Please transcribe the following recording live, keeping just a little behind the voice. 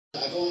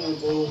I don't want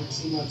to go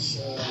too much,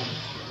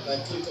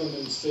 like click on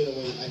them straight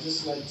away. I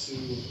just like to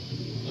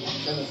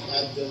kind of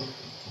add them.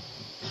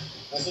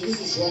 So this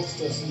is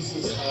Rockstar, so this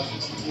is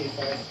GTA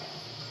 5.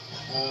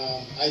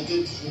 I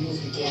did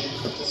remove the game,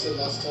 like I said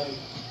last time.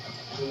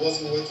 It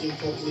wasn't working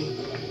properly,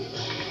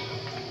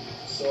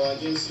 so I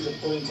didn't see the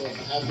point of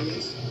having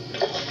it.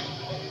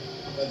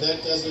 But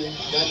that doesn't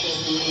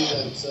mean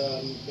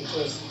that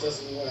because it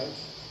doesn't work,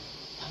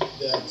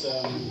 that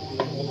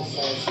all the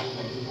files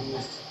will be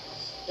removed.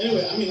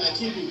 Anyway, I mean, I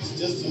keep it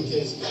just in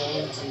case if I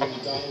want to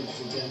download it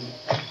again.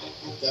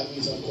 That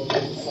means I've got all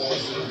the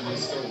files already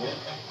installed.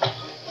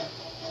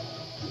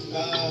 I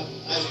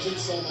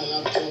fixed on my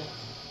laptop.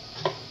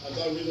 I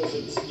got rid of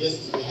it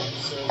yesterday.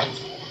 So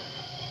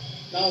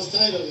now I was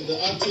tired of it. The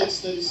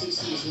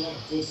RTX3080 is not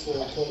good for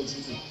Call of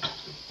Duty.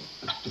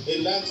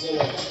 It lags a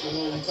lot.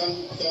 You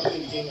can't play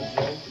the game at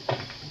all.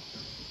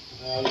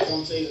 You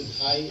can't play it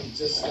high. It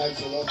just lags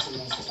a lot,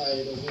 and I was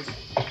tired of it.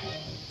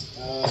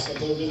 So I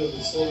got rid of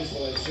it, sold it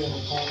for like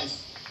 £300,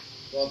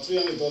 about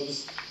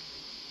 $300,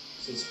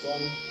 so it's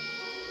gone.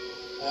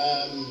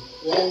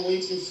 What I'm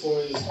waiting for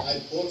is I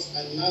bought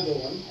another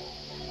one.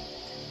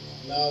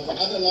 Now the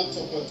other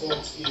laptop I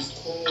got is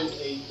called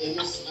a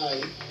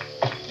MSI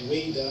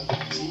Raider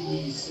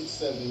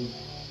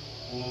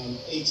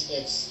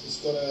GE67HX. It's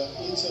got an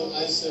Intel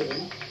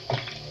i7.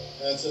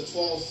 It's a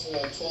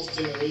 12th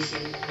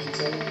generation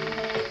Intel.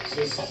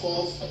 So it's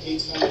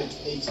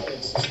 12800HX. It's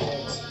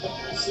got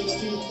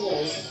 16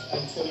 cores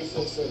and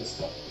 24 threads.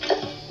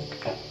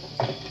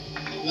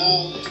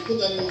 Now, to put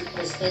that in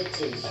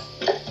perspective,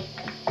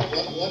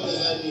 what does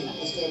that mean?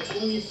 It's got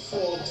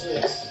 24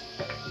 threads.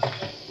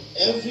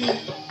 Every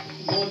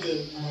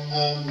modern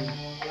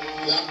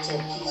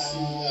laptop, PC,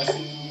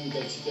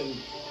 CPU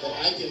that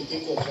I can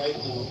think of right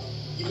now,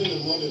 even the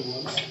modern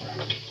ones,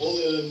 all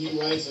the new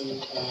Ryzen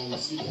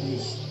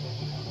CPUs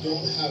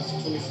don't have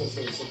 24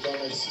 threads. They've got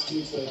like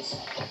 16 threads.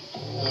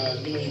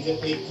 You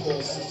get 8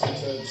 cores, 16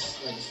 threads,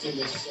 like still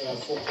there's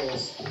 4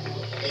 cores,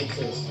 8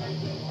 threads.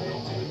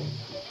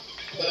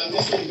 But I'm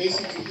just saying,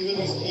 basically, even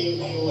these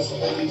AMDs,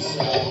 all these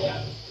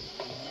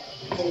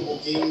portable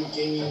gaming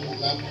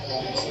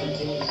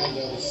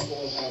handhelds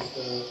all have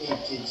the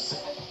 8 gigs.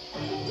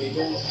 They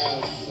don't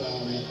have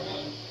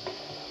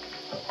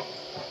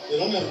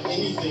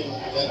anything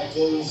that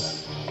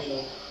goes,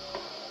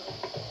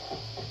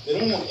 they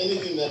don't have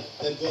anything that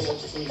goes up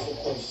to 24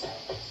 cores.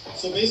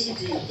 So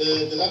basically,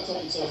 the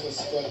laptop itself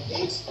has got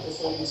 8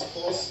 performance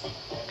cores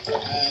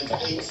and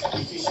 8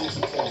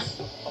 efficiency cores.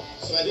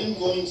 So I didn't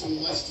go into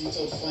much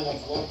detail to find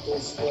out what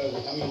those were,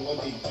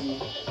 what they do.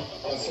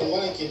 But from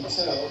what I can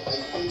tell,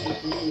 I think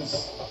it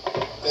means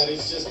that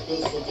it's just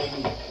built for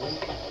gaming.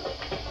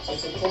 So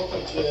it's a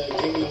proper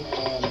gaming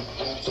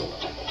laptop.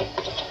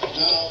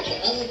 Now, the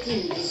other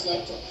thing this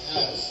laptop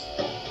has,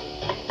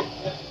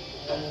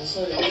 I'm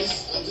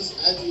just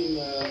adding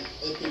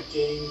Epic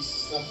Games,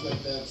 stuff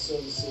like that,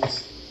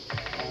 services,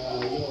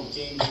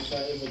 games if I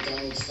ever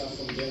download stuff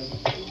from them.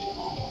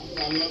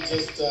 I'm not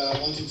just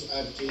wanting to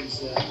add games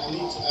here. I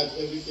need to add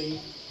everything.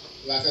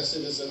 Like I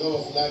said, there's a lot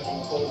of lag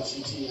in Call of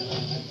Duty, and I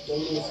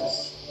don't know if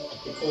it's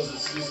because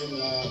it's using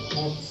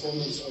high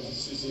performance or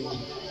it's using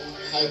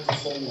high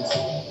performance.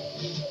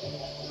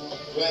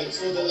 Right,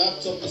 so the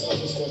laptop itself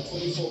has got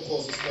 24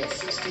 cores, it's got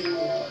 16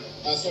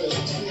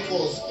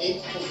 cores,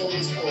 8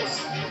 performance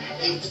cores,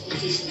 8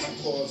 efficiency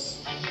cores,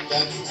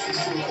 that's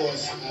 16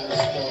 cores, and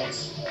it's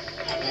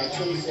got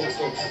 24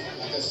 threads.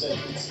 Like I said,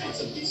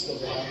 it's a beast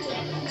of a laptop.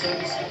 In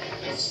terms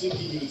of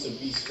CPU, it's a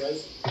beast,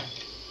 right?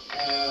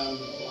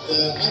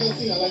 The other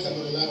thing I like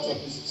about the laptop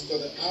is it's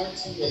got an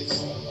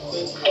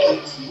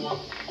RTX3080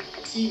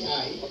 Ti,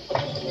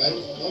 right?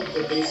 Not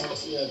the basic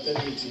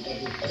 3080, but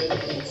the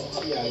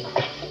 3080 Ti,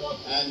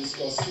 and it's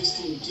got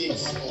 16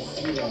 gigs of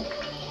VRAM.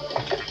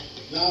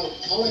 Now,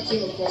 how I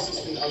came across this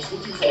thing, I was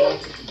looking for a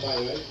laptop to buy,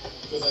 right?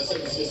 Because I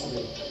said this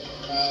yesterday,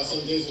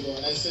 some days ago,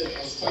 and I said I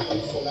was trying to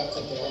look for a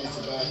laptop that I wanted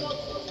to buy.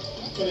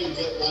 I couldn't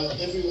get one.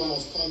 Everyone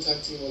was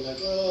contacting me, like,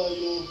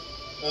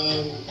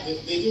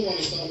 they didn't want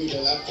to sell me the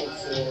laptop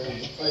for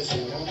the price I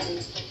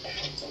wanted.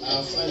 I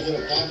was trying to get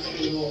a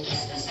bargain,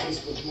 this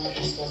Facebook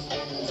market stuff,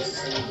 and I just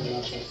selling the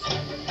laptop.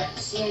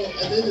 So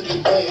at the end of the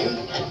day,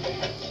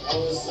 I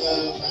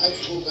had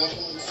to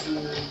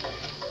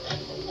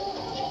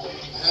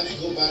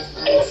go back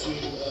onto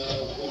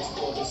what you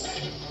call this.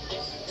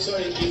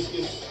 Sorry if it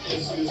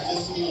was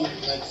just me,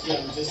 like here,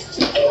 I'm just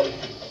checking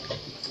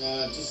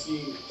to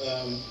see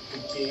the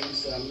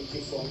games that I'm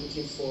looking for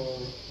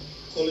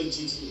Call of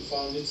Duty,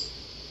 found it.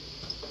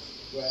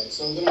 Right,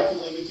 so I'm gonna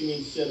put everything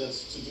in here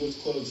that's to do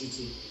with Call of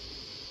Duty.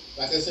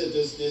 Like I said,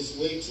 there's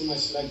way too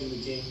much lag in the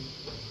game,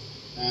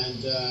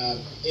 and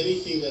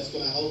anything that's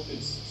gonna help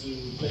it to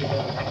play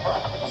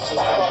better is just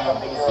gonna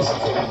be beneficial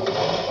for me.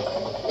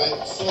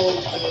 Right, so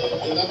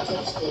the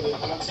laptop's got the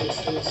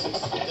RTX3080,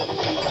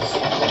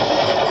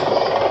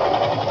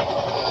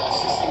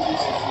 16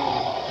 gigs of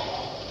RAM.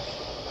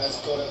 It's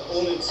got an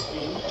OLED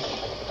screen.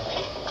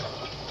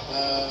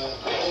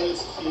 OLED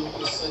screen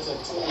is set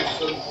at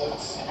 240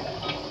 Hz.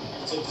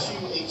 It's a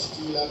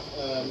QHD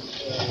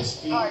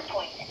screen.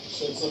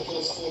 So it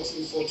supports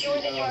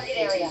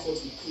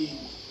 1440p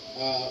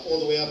all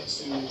the way up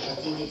to, I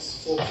think it's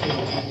 4K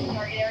gaming.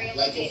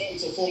 Like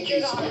it's a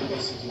 4K screen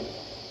basically.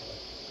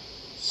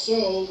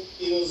 So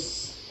it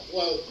was,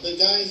 well, the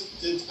guys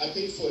did, I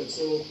paid for it,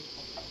 so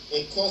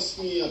it cost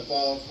me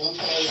about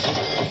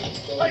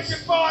 $1,000 on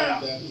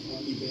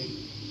eBay.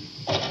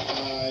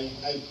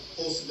 I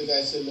posted the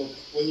guy, said, look,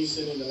 when you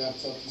send in the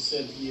laptop, he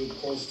said he would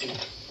post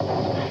it.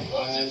 And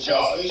I was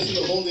waiting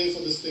the whole day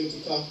for this thing to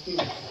come.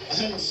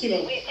 And, you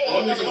know, I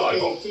don't know if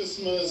it's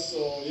Christmas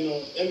or, you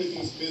know,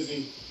 everything's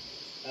busy.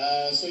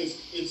 So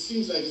it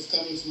seems like it's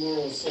coming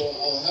tomorrow, so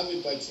I'll have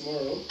it by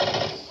tomorrow.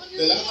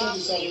 The laptop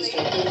itself is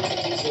got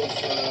 32 gigs of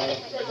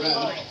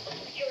RAM.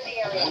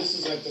 And this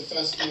is like the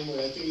fast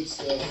memory. I think it's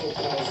 4,000 or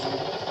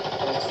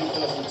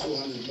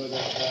 3,200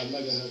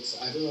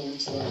 megahertz. I don't know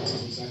which one it is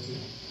exactly.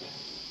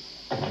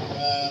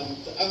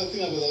 The other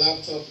thing about the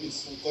laptop,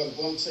 it's got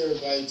 1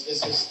 terabyte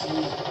SSD.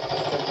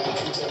 I've got my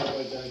 2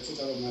 terabyte that I took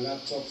out of my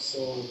laptop.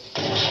 So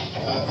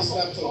this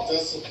laptop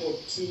does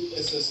support 2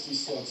 SSD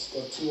slots.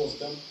 Got 2 of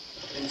them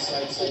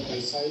inside, side by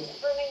side.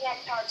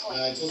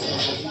 It also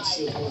has a heat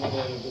shield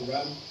over the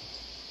RAM.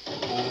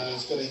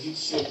 It's got a heat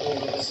shield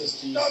over the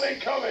SSDs,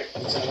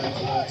 which I like a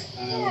lot.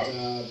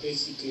 And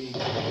basically,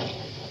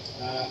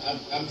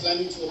 I'm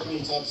planning to open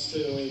it up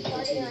straight away,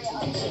 putting the 2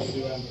 gigs of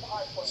VRAM.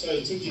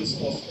 Sorry, 2 gigs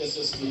of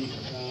SSD.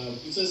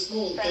 It's a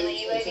small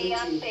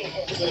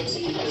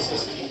 2230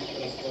 SSD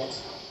that I've got.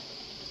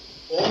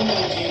 All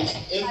my games,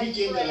 every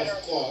game that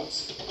I've got,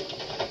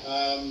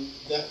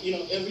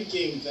 every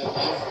game that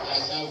I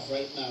have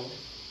right now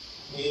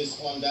is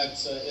on that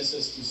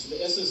SSD. So the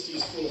SSD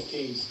is full of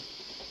games.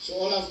 So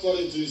all I've got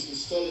to do is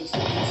install it into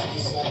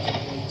this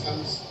laptop when it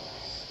comes,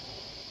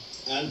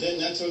 and then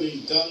naturally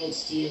download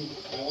Steam.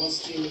 And once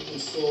Steam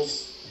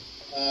installs,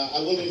 I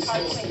will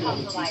install Steam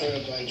on the 2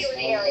 terabytes.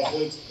 I'll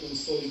avoid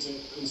installing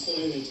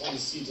it on the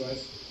C drive.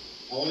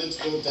 I want it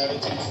to go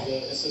directly to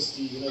the SSD,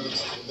 you know,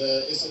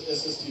 the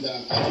SSD that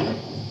I'm adding,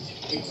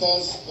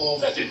 because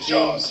of the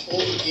games,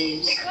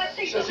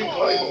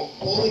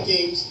 all the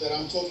games that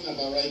I'm talking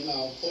about right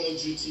now, Call of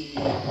Duty,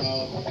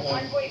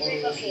 Modern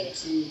Warfare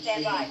 2,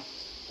 3,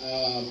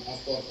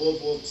 I've got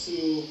World War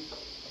 2,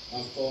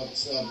 I've got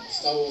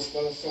Star Wars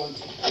Battlefront.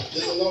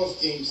 There's a lot of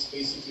games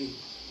basically.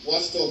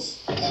 Watch Dogs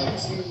 2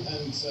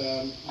 and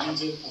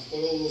Legion. I've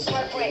got all those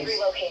games.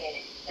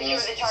 Secure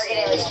the target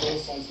area.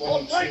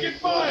 We'll take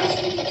it back!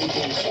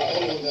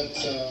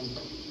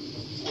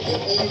 They're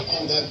all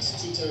on that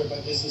 2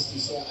 terabyte SSD,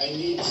 so I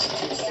need to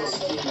install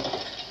Steam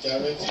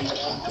directly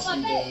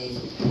onto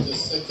the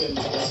second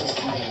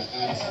SSD that I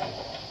add.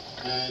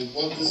 And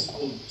what this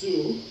will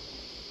do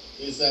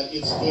is that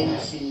it's going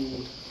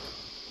to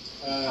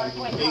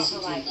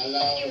basically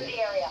allow,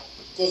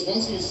 because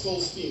once you install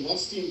Steam, what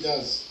Steam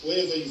does,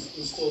 wherever you've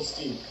installed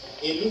Steam,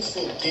 it looks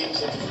for games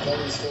that you've got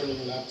installed on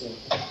your laptop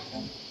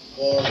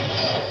or on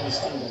your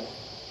Steam Deck.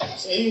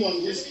 So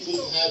anyone who's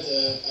had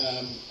a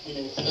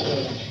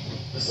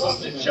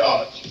system like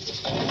that,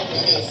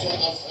 okay, so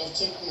I've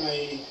checked my,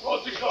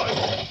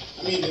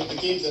 the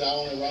games that I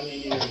want to run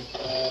anyway,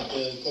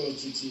 the Call of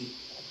Duty.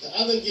 The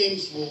other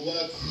games will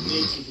work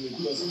natively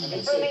because I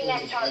don't see a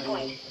point of adding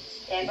them,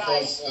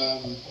 because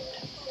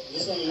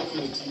just want to look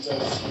in the T drive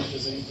to see if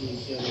there's anything in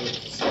here that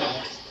should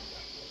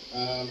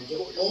add. The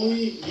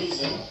only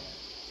reason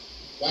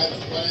why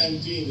I'm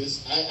doing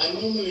this, I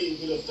normally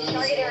would have done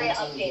this a long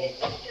time ago,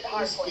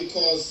 is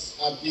because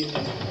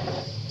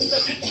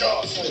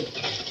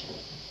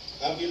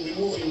I've been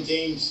removing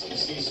games, you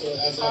see, so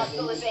as I've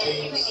removed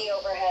games,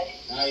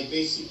 I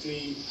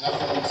basically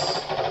haven't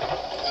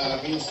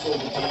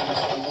reinstalled the games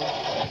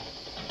anymore.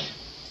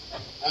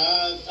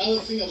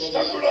 Other thing about the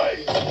laptop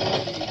is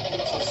when you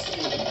put your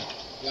Steam,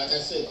 like I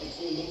said, it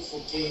will look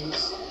for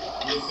games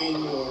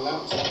within your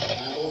laptop,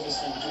 and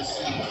obviously you can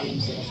see the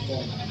games that I've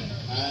got.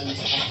 And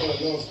I've got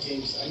a lot of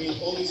games. I mean,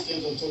 all these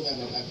games I'm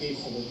talking about, I paid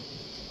for them.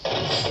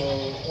 So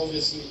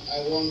obviously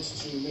I want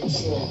to make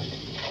sure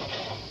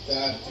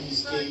that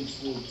these games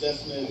will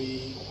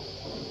definitely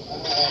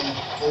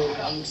go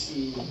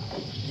onto,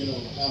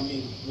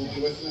 will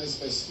be recognized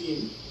by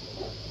Steam.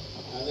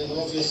 And then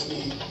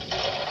obviously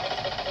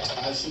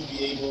I should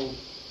be able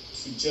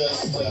to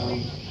just,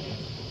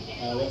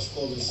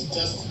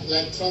 just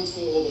like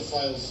transfer all the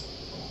files.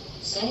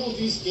 Some of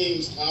these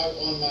games are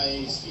on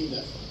my Steam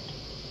Deck.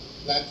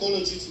 Like Call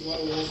of Duty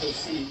Modern Warfare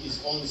 3 is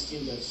on the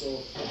Steam Deck.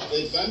 So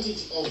the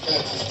advantage of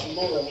that is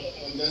tomorrow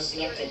when that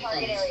laptop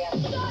comes,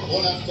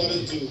 all I've got to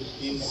do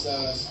is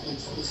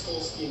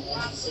install Steam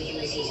onto the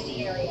second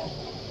SSD.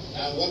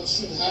 And what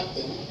should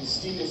happen is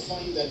Steam will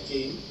find that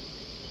game,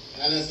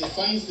 and as it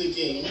finds the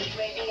game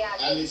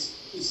and it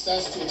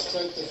starts to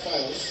extract the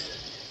files,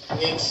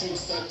 it should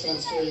start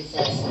transferring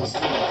files from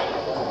Steam.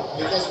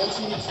 Because what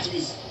you need to do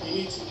is you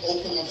need to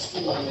open up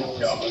Steam on your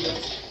Steam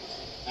Deck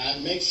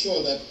and make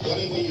sure that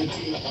whatever you're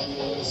doing on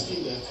your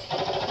Steam Deck,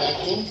 like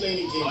don't play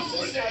any games,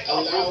 just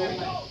allow the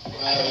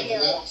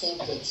laptop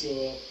that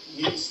you're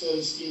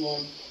reinstalling Steam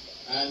on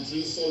and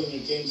reinstalling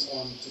your games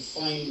on to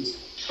find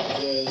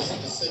there's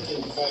a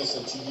second device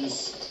that you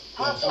use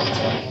your account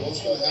on.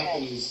 What's going to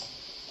happen is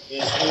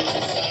it's going to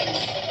find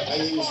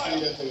either your screen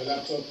deck or your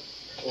laptop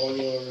or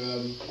your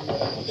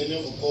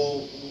Lenovo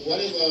Go,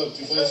 whatever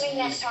device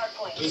you use.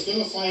 It's going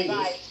to find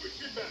it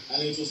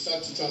and it will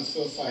start to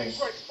transfer files.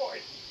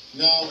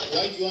 Now,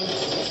 why do you want it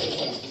to transfer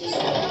files? Because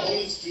all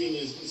it's doing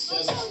is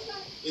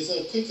it's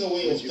a quicker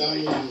way of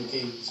downloading the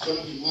game. It's going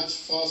to be much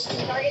faster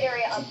to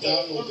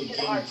download the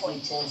game through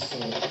transfer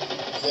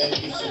than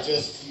if you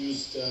just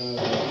used the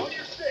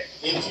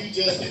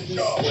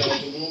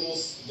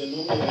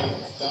normal way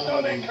of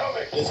downloading.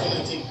 It's going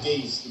to take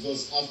days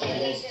because after a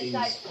lot of days.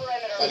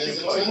 But as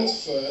a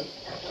transfer,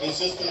 it's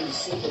just going to be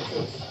super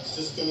quick. It's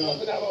just going to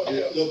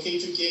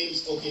locate your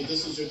games. Okay,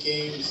 this is your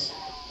games.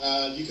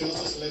 You can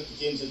also select the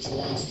games that you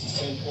want to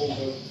send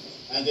over,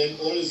 and then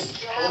all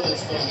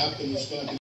that's going to happen is going to be